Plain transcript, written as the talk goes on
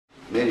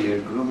մեր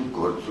երկրում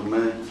գործում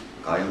է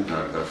կայուն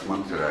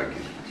զարգացման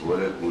ծրագիր,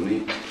 որը ունի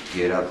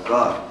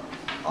գերակա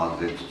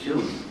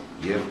ազդեցություն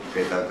եւ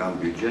պետական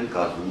բյուջեն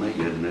կազմում է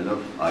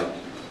ելնելով այդ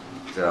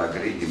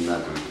ծրագրի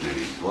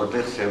հիմնադրույթներից,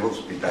 որտեղ սևով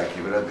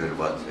սպիտակի վրա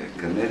գրված է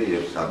գները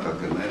եւ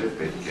սակագները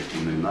պետք է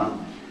ունենան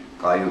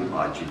կայուն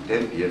աճի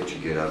տեմպ եւ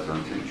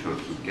չգերազանցեն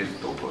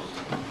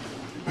 4.5%։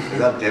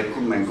 Դա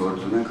դեպքում մենք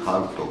գործ ունենք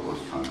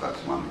 100%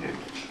 ցանկացման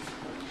հետ։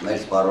 Մեր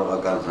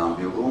սպառողական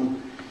զամբյուղում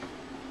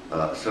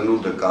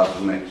սնունդը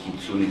կազմում է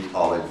 50-ից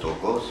ավել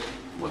տոկոս,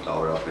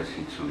 մոտավորապես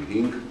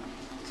 55,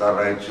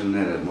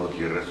 ծառայությունները մոտ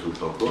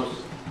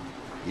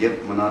 30% եւ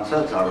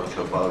մնացած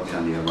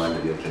առողջապահության եւ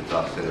այլն, եթե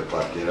ծախսերը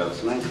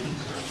պատկերացնենք,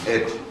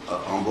 այդ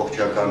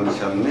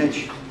ամբողջականության մեջ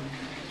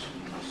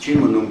չի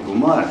մնում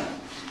գումար,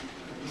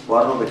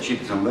 սպառողը չի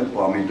ծնվել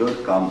պամիդոր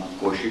կամ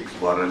կոշիկ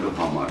սպառելու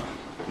համար։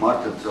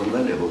 Մարդը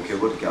ծնվել է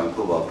հոգևոր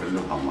կյանքով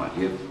ապրելու համար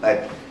եւ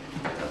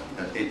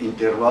այդ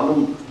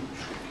ինտերվալում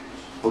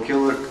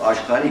հոգևոր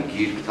աշխարհի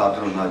գիրք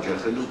թատրոն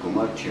հաճախելու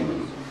գումար չի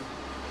մնում։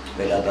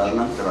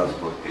 Վերադառնանք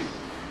տրանսպորտին։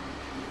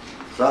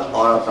 Սա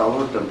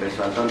արատավոր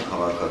տնտեսական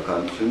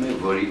քաղաքականություն է,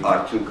 որի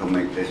արդյունքը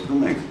մենք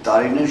տեսնում ենք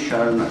տարիներ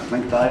շարունակ։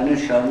 Մենք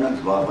տարիներ շարունակ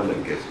զբաղվել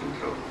ենք այս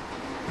խնդրով։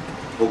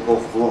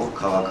 Փոփոխվող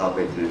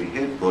քաղաքապետների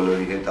հետ,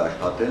 բոլորի հետ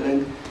աշխատել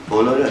ենք,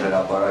 բոլորը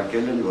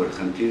հրապարակել են, որ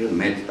խնդիրը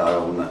մեծ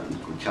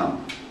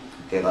տարողունակությամբ,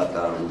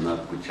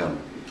 տեղատարողունակությամբ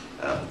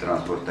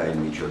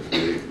տրանսպորտային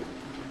միջոցների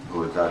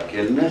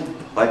գործարկելն է,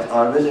 բայց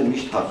արվել է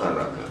միշտ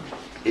հակառակը։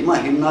 Հիմա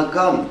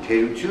հիմնական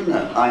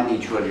թերությունը այն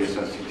ինչ որ ես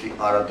ասեցի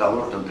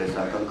արատավոր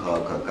տնտեսական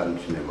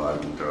քաղաքականություն է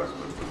վարվում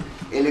տրանսպորտում։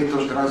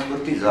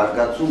 Էլեկտրոտրանսպորտի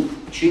զարգացում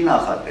չի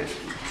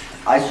նախատեսվում։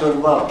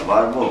 Այսօրվա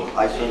վարվող,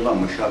 այսօրվա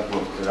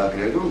մշակվող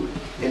ծրագրերում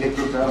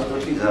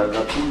էլեկտրոտրանսպորտի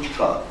զարգացում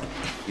չկա։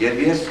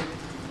 Եվ ես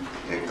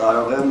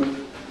կարող եմ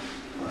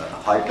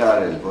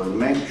հայտարարել, որ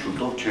մենք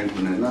շուտով չենք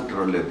ունենա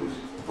տրոլեյբուս։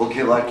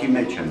 Հոգեվարքի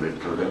մեջ են մեր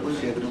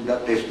տրոլեյբուս եւ դուք դա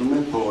տեսնում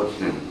եք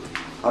փողոցներում։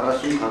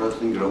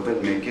 40-45 րոպե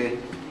մեկ է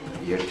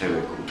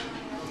երթևեկում։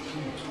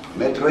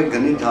 Մետրոյի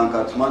գնի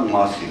թանկացման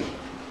մասին։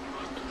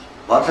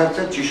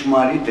 Բացարձակ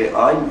ճշմարիտ է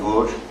այն,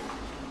 որ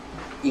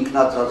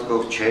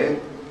ինքնածածկող չէ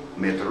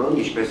մետրոն,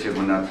 ինչպես է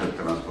մնացած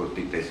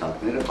տրանսպորտի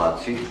տեսակները,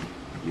 բացի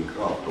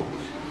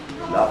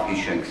միկրոավտոբուսից։ Լավ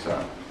հիշենք սա։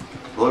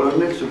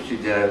 Բոլորն էլ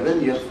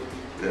սուբսիդիայել եւ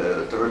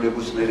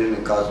տրոլեյբուսները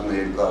կազմում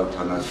է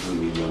 270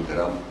 միլիոն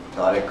դրամ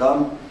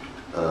տարեկան,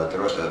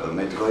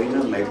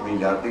 մետրոյինը 1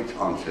 միլիարդից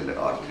անցել է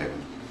արդեն։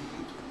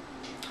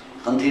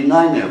 Խնդիրն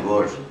այն է,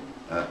 որ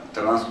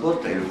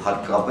տրանսպորտը եւ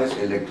հատկապես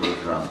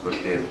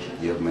էլեկտրոտրանսպորտը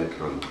եւ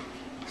մետրոն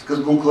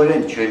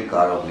սկզբունքորեն չեն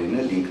կարող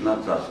լինել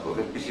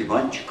ինքնածածկող, այդպիսի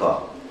բան չկա։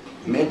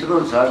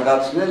 Մետրոն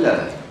զարգացնելը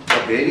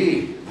կբերի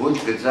ոչ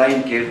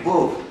գծային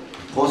կերպով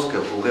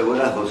հոսքը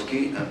ուղևորա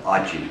հոսքի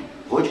աճին,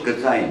 ոչ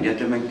գծային,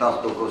 եթե մենք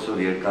 10%-ով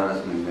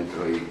երկարացնենք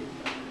մետրոյի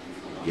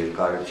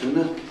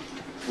երկարությունը,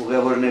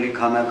 ուղևորների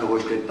քանակը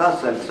ոչ թե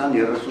 10, այլ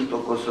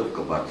 20-30%-ով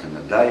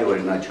կբարձրանա, դա է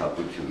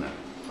օրինաչափությունը։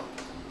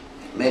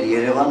 Մեր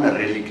Երևանը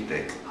ռելիկտ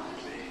է։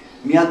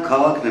 Միակ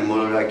քաղաքն է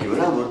մոլորակի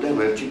վրա, որտեղ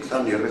վերջի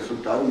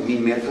 20-30 տարում մի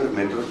մետր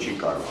մետրո չի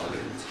կարող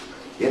ավել։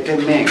 Եթե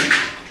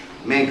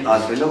մենք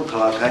ասելով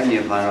քաղաքային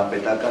եւ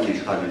հանրապետական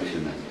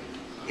իշխանությունը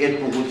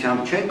այդ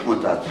ուղղությամբ չենք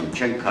մտածում,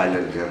 չենք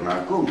քայլել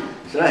ձեռնարկում,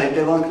 սրա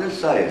հետևանքն էլ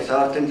սա է, սա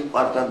արդեն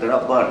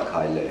պարտադրաբար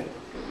քայլ է։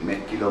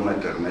 1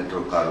 կիլոմետր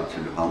մետրո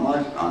կառուցելու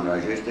համար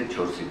անհրաժեշտ է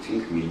 4-ից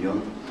 5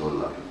 միլիոն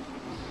դոլար։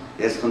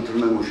 Ես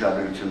խնդրում եմ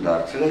ուշադրություն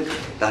դարձրեք,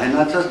 դա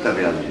հենացած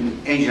տվյալն է,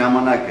 այն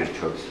ժամանակ էր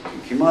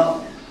 4-5, հիմա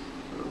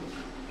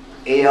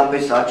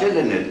էապես աճել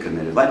են այդ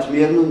գները, բայց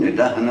միևնույն է,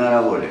 դա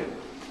հնարավոր է։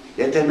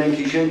 Եթե մենք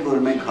հիշենք,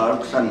 որ մենք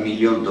 120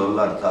 միլիոն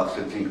դոլար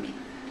ծախսեցինք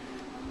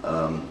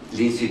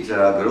Լինսի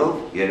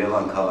ծրագրով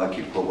Երևան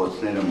քաղաքի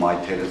փողոցները,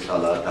 մայթերը,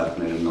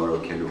 սալատակները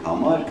նորոգելու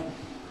համար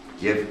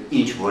եւ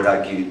ինչ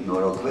որակի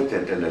նորոգվեց,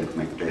 դա ենք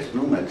մենք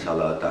տեսնում այդ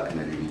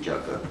սալատակների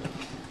վիճակը։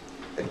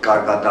 Այդ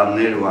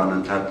կարկատաններ ու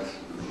անընդհատ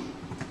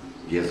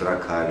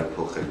եզրակայերը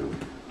փոխելու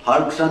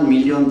 120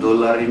 միլիոն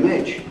դոլարի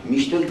մեջ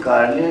միշտ էլ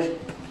կարելի էր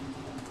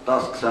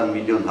 10-20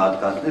 միլիոն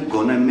հատկացնել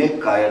գոնե մեկ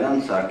կայարան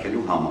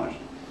սարքելու համար։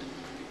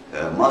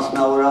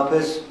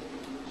 Մասնավորապես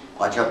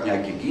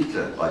Պաչապնյակի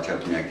գիծը,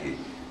 Պաչապնյակի,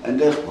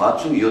 այնտեղ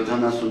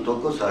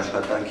 60-70%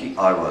 աշխատանքի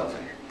արված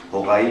է։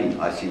 Հողային,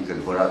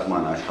 այսինքն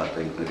խորատման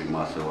աշխատանքների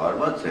մասով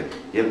արված է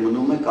եւ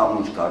մնում է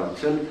կամուջ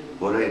կառուցել,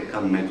 որը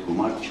այդքան մեծ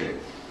գումար չէ։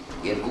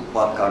 Երկու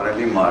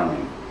պատկառելի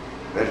մարմին։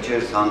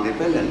 Վերջերս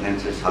հանդիպել են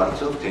հենց այս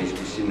հարցով, թե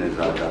ինչպիսին է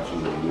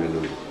զարգացումը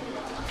լինելու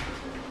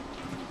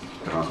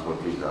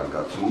տրանսպորտի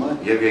զարգացումը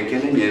եւ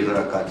եկել են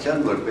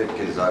եզրակացության, որ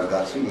պետք է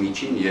զարգացվի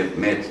միջին եւ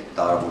մեծ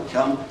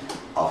տարողությամբ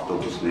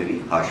ավտոբուսների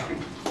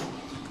հաշվին։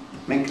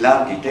 Մենք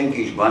լավ գիտենք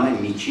ինչ բան է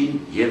միջին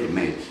եւ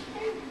մեծ։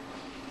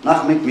 Նախ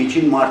մենք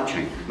միջին մարդ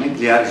չենք,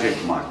 մենք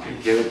լիարժեք մարդ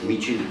ենք եւ այդ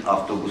միջին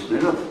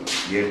ավտոբուսներով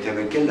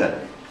երթևեկելը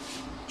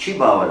չի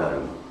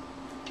բավարարում։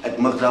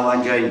 Այդ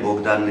մղձավանջային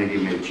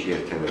Բոգդանների մեջ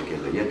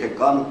երթևեկելը, եթե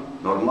կան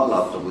նորմալ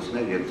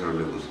ավտոբուսներ եւ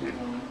տրոլեյբուսներ։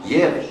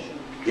 Եվ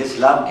ես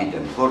լավ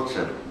գիտեմ,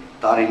 փորձը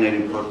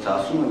տարիների փորձը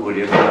ասում է, որ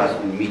երբ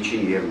ասում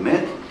միջին եւ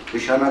մեծ,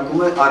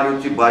 Նշանակում է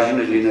առյուծի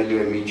բաժինը լինելու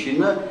է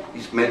միջինը,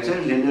 իսկ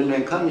մեծերը լինելու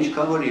ենքան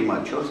ինչքան որ հիմա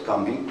 4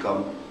 կամ 5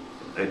 կամ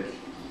այդ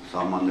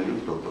սահմաններում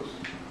տոկոս։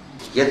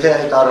 Եթե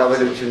այդ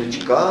առավելությունը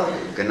չկա,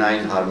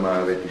 գնային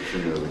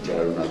հարմարավետությունը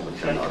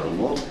վճարունակության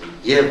առումով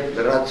եւ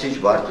լրացիչ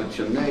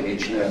բարդություններ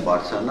իջնել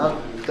բարձրանալ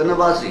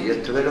կնվազի,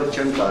 ես թվերով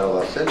չեմ կարող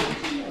ասել,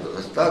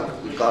 հստակ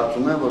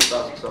կարծում եմ, որ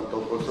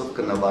 10-20%-ով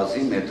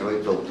կնվազի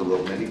մետրոյից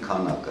օգտվողների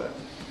քանակը։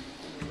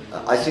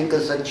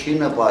 Այսինքն սա չի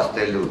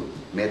նպաստելու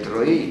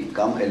մետրոյի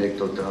կամ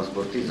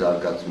էլեկտրոտրանսպորտի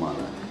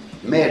զարգացմանը։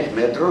 Մեր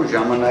մետրոն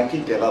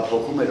ժամանակին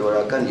տեղափոխում էր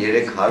օրական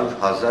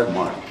 300,000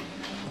 մարդ,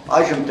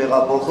 այժմ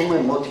տեղափոխում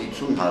է մոտ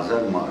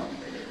 50,000 մարդ։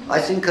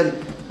 Այսինքն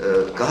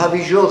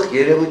գահավիժող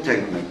երևույթ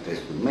ենք մենք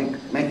տեսնում,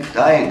 մենք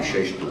դա ենք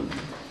շեշտում,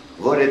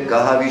 որ այդ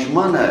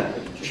գահավիժմանը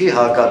չի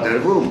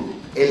հարկադրվում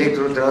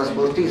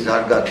էլեկտրոտրանսպորտի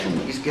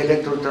զարգացումը, իսկ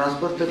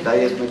էլեկտրոտրանսպորտը դա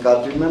ես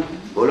նկատում եմ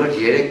բոլոր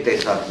 3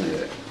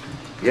 տեսակները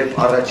եւ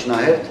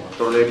առաջնահերթ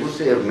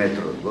տրոլեյբուսը եւ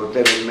մետրոն,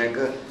 որտեղ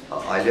մեկը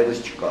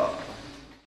այլևս չկա։